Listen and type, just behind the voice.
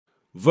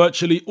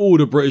virtually all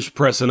the British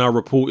press are now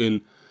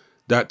reporting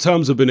that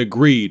terms have been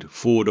agreed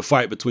for the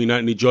fight between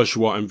Anthony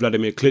Joshua and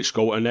Wladimir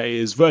Klitschko, and that it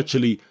is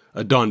virtually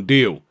a done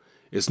deal.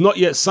 It's not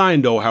yet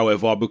signed though,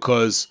 however,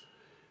 because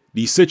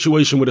the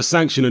situation with the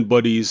sanctioning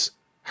bodies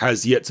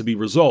has yet to be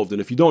resolved. And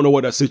if you don't know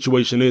what that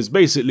situation is,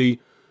 basically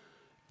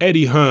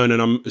Eddie Hearn,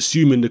 and I'm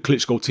assuming the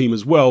Klitschko team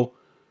as well,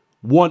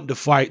 want the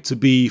fight to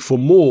be for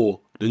more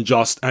than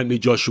just Anthony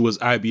Joshua's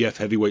IBF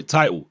heavyweight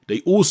title.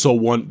 They also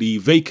want the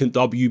vacant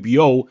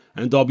WBO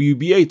and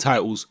WBA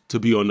titles to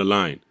be on the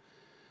line.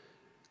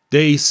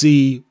 They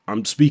see,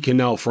 I'm speaking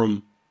now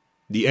from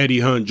the Eddie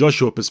Hearn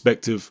Joshua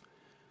perspective,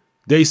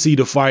 they see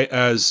the fight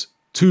as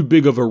too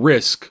big of a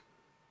risk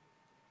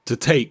to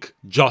take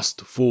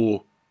just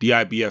for the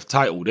IBF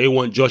title. They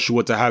want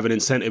Joshua to have an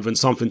incentive and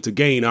something to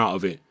gain out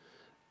of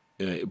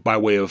it by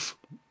way of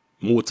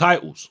more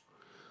titles.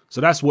 So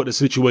that's what the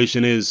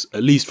situation is,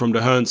 at least from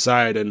the Hearn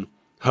side, and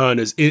Hearn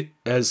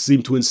has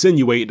seemed to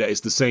insinuate that it's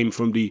the same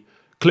from the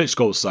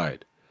Klitschko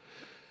side.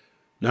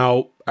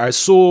 Now, I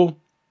saw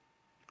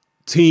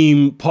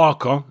Team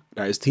Parker,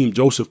 that is Team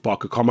Joseph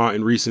Parker, come out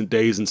in recent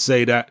days and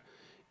say that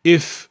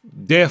if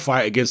their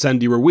fight against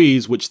Andy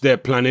Ruiz, which they're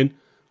planning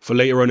for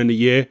later on in the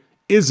year,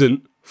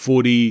 isn't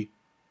for the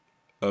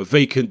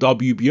vacant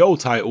WBO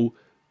title,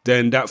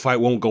 then that fight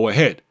won't go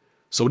ahead.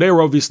 So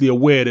they're obviously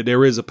aware that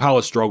there is a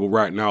power struggle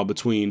right now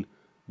between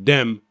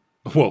them.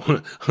 Well,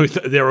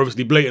 they're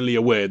obviously blatantly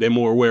aware. They're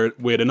more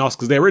aware than us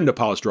because they're in the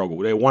power struggle.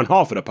 They're one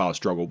half of the power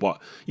struggle.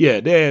 But yeah,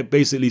 they're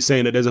basically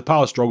saying that there's a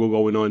power struggle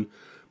going on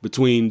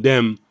between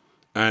them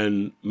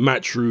and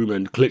Matchroom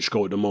and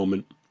Klitschko at the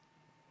moment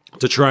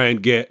to try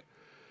and get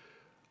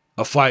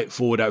a fight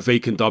for that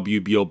vacant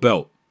WBO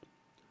belt.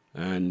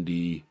 And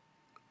the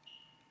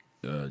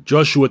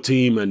Joshua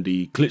team and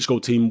the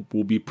Klitschko team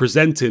will be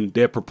presenting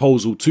their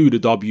proposal to the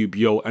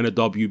WBO and the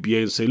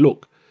WBA and say,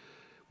 look,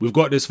 we've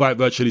got this fight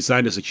virtually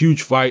signed. It's a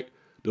huge fight.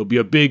 There'll be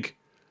a big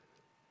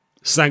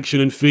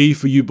sanctioning fee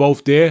for you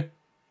both there,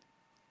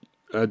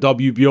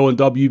 WBO and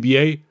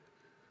WBA.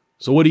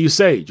 So what do you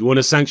say? Do you want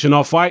to sanction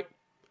our fight?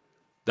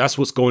 That's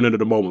what's going on at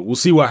the moment. We'll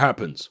see what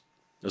happens.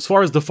 As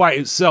far as the fight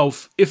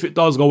itself, if it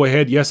does go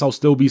ahead, yes, I'll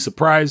still be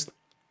surprised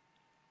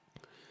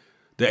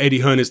that Eddie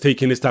Hearn is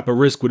taking this type of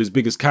risk with his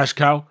biggest cash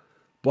cow.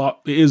 But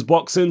it is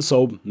boxing,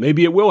 so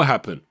maybe it will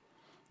happen.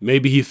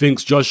 Maybe he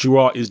thinks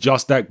Joshua is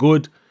just that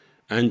good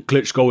and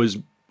Klitschko is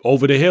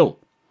over the hill.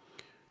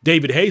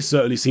 David Hayes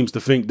certainly seems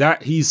to think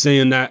that. He's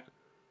saying that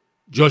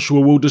Joshua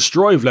will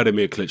destroy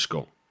Wladimir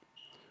Klitschko.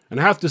 And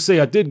I have to say,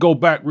 I did go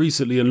back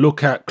recently and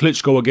look at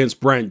Klitschko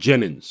against Bryant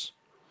Jennings.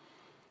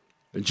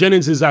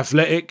 Jennings is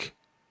athletic,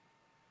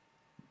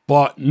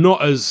 but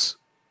not as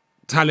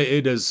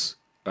talented as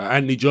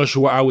Anthony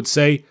Joshua, I would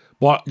say.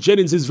 But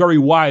Jennings is very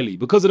wily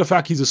because of the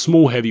fact he's a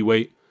small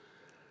heavyweight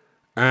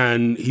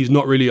and he's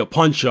not really a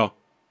puncher.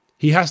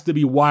 He has to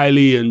be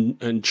wily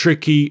and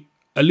tricky,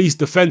 at least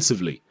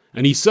defensively.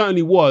 And he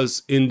certainly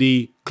was in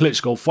the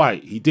Klitschko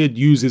fight. He did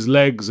use his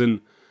legs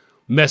and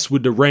mess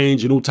with the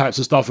range and all types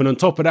of stuff. And on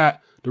top of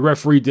that, the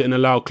referee didn't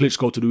allow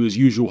Klitschko to do his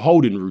usual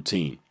holding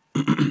routine.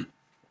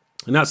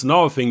 And that's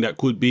another thing that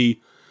could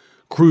be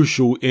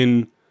crucial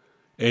in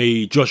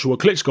a Joshua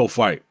Klitschko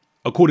fight.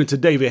 According to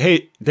David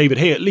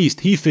Hay, at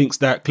least, he thinks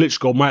that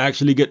Klitschko might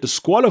actually get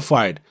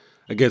disqualified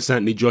against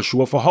Anthony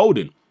Joshua for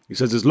holding. He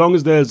says as long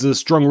as there's a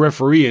strong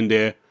referee in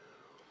there,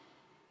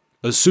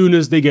 as soon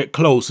as they get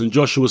close and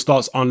Joshua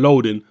starts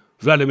unloading,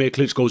 Wladimir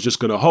Klitschko is just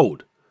going to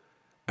hold.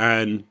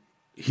 And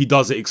he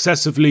does it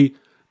excessively,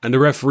 and the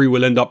referee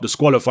will end up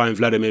disqualifying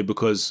Wladimir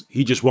because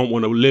he just won't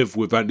want to live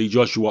with Anthony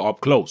Joshua up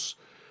close.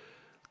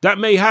 That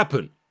may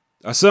happen.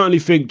 I certainly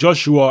think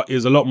Joshua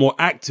is a lot more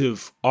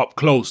active up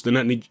close than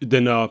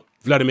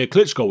Wladimir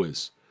Klitschko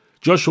is.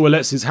 Joshua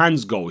lets his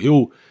hands go.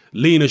 He'll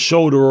lean a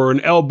shoulder or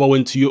an elbow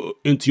into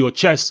your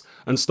chest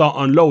and start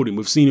unloading.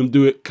 We've seen him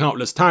do it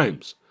countless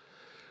times.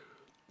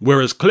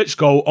 Whereas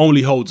Klitschko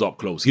only holds up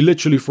close. He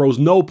literally throws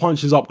no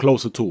punches up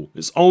close at all.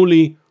 It's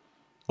only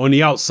on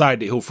the outside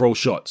that he'll throw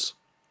shots.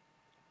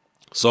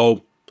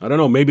 So, I don't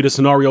know, maybe the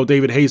scenario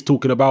David Hayes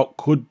talking about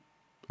could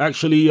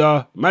actually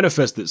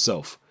manifest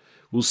itself.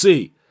 We'll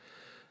see.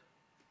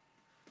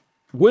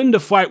 When the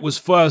fight was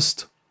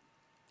first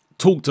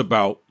talked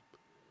about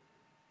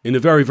in the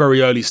very,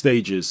 very early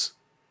stages,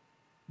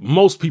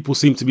 most people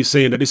seem to be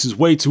saying that this is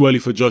way too early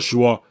for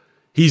Joshua.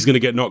 He's going to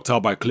get knocked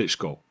out by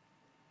Klitschko.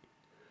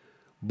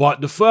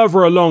 But the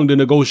further along the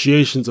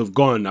negotiations have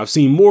gone, I've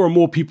seen more and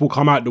more people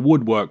come out the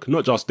woodwork,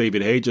 not just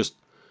David Hay, just,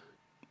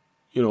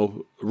 you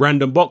know,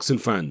 random boxing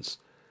fans.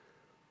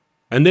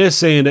 And they're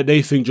saying that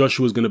they think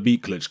Joshua's going to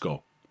beat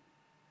Klitschko.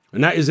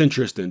 And that is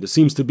interesting. There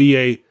seems to be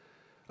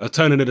a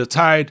turning of the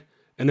tide.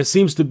 And there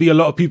seems to be a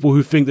lot of people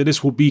who think that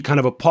this will be kind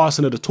of a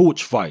passing of the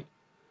torch fight.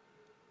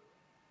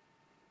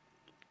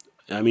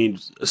 I mean,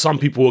 some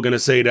people are going to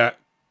say that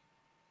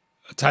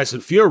Tyson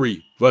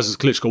Fury versus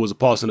Klitschko was a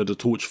passing of the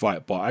torch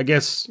fight. But I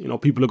guess, you know,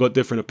 people have got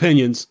different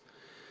opinions.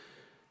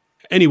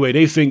 Anyway,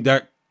 they think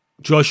that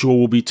Joshua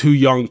will be too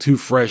young, too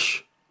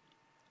fresh,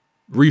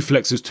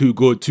 reflexes too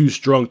good, too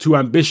strong, too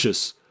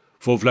ambitious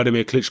for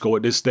Wladimir Klitschko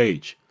at this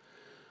stage.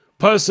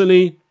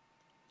 Personally,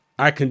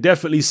 I can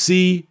definitely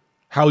see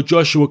how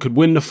Joshua could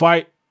win the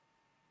fight.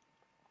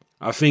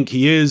 I think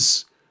he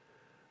is,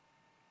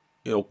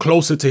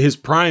 closer to his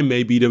prime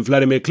maybe than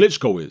Wladimir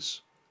Klitschko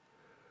is.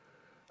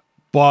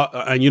 But,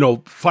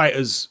 and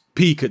fighters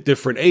peak at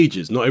different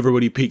ages. Not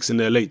everybody peaks in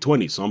their late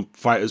 20s. Some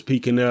fighters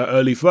peak in their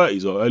early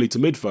 30s or early to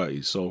mid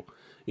 30s. So,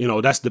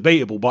 that's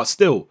debatable. But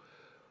still,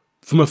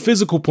 from a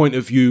physical point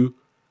of view,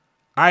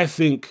 I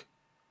think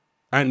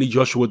Anthony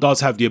Joshua does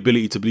have the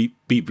ability to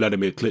beat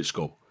Wladimir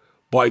Klitschko.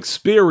 But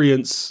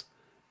experience,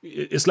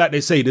 it's like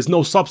they say, there's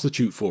no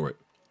substitute for it.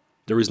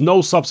 There is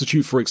no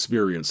substitute for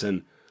experience.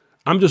 And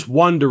I'm just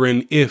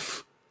wondering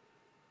if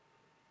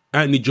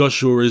Anthony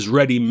Joshua is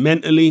ready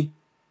mentally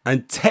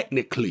and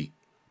technically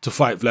to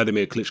fight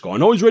Wladimir Klitschko. I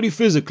know he's ready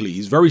physically.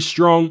 He's very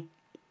strong.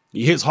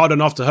 He hits hard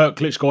enough to hurt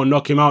Klitschko and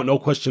knock him out, no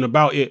question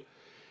about it.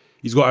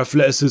 He's got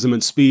athleticism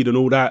and speed and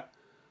all that.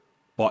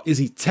 But is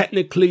he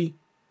technically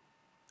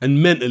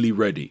and mentally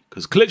ready?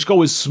 Because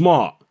Klitschko is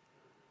smart.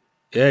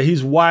 Yeah,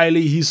 he's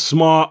wily, he's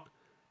smart,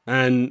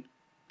 and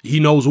he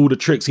knows all the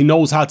tricks. He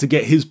knows how to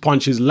get his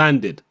punches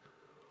landed.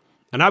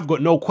 And I've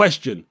got no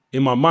question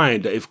in my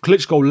mind that if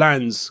Klitschko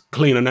lands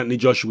clean on Anthony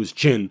Joshua's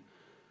chin,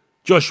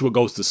 Joshua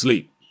goes to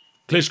sleep.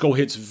 Klitschko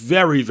hits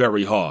very,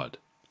 very hard.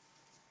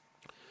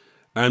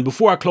 And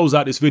before I close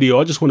out this video,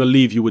 I just want to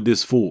leave you with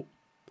this thought.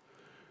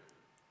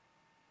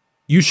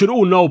 You should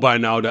all know by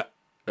now that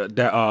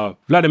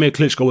Wladimir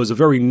Klitschko is a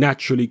very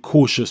naturally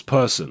cautious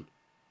person.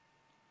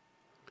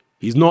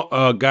 He's not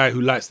a guy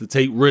who likes to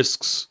take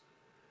risks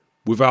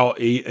without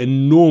an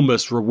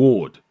enormous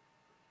reward.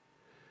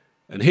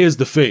 And here's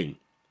the thing.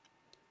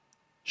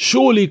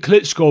 Surely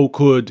Klitschko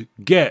could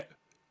get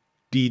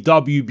the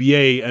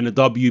WBA and the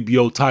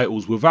WBO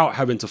titles without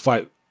having to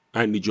fight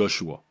Anthony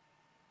Joshua.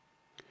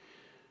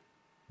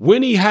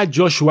 When he had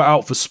Joshua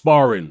out for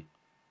sparring,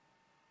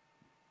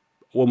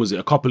 when was it?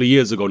 A couple of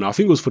years ago now. I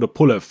think it was for the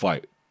Pulev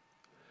fight.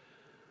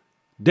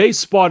 They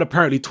sparred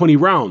apparently 20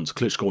 rounds,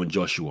 Klitschko and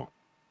Joshua.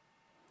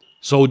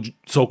 So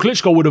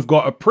Klitschko would have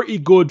got a pretty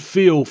good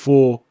feel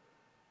for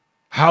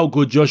how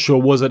good Joshua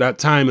was at that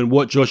time and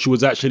what Joshua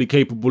was actually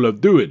capable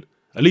of doing,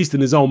 at least in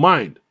his own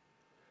mind.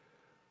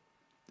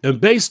 And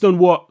based on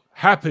what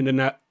happened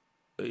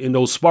in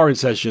those sparring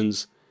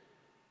sessions,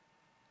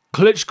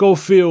 Klitschko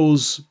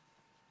feels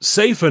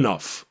safe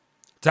enough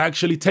to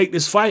actually take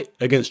this fight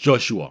against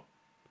Joshua.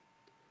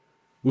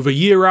 With a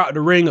year out of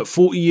the ring at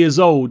 40 years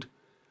old,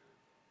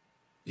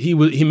 he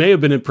may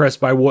have been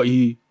impressed by what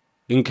he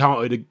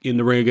encountered in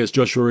the ring against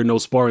Joshua in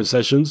those sparring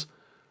sessions,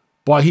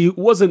 but he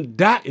wasn't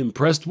that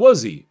impressed,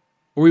 was he?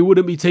 Or he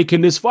wouldn't be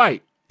taking this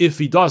fight if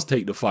he does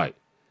take the fight.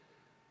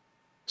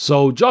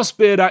 So just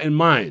bear that in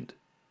mind.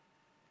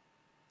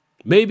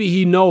 Maybe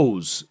he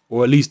knows,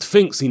 or at least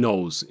thinks he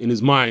knows in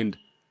his mind,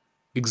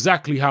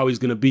 exactly how he's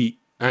going to beat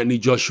Anthony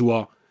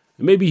Joshua.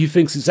 And maybe he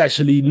thinks it's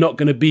actually not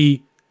going to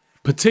be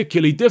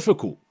particularly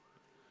difficult.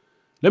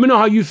 Let me know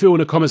how you feel in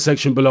the comment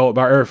section below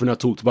about everything I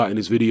talked about in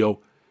this video.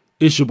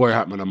 It's your boy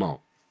Hatman, I'm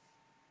out.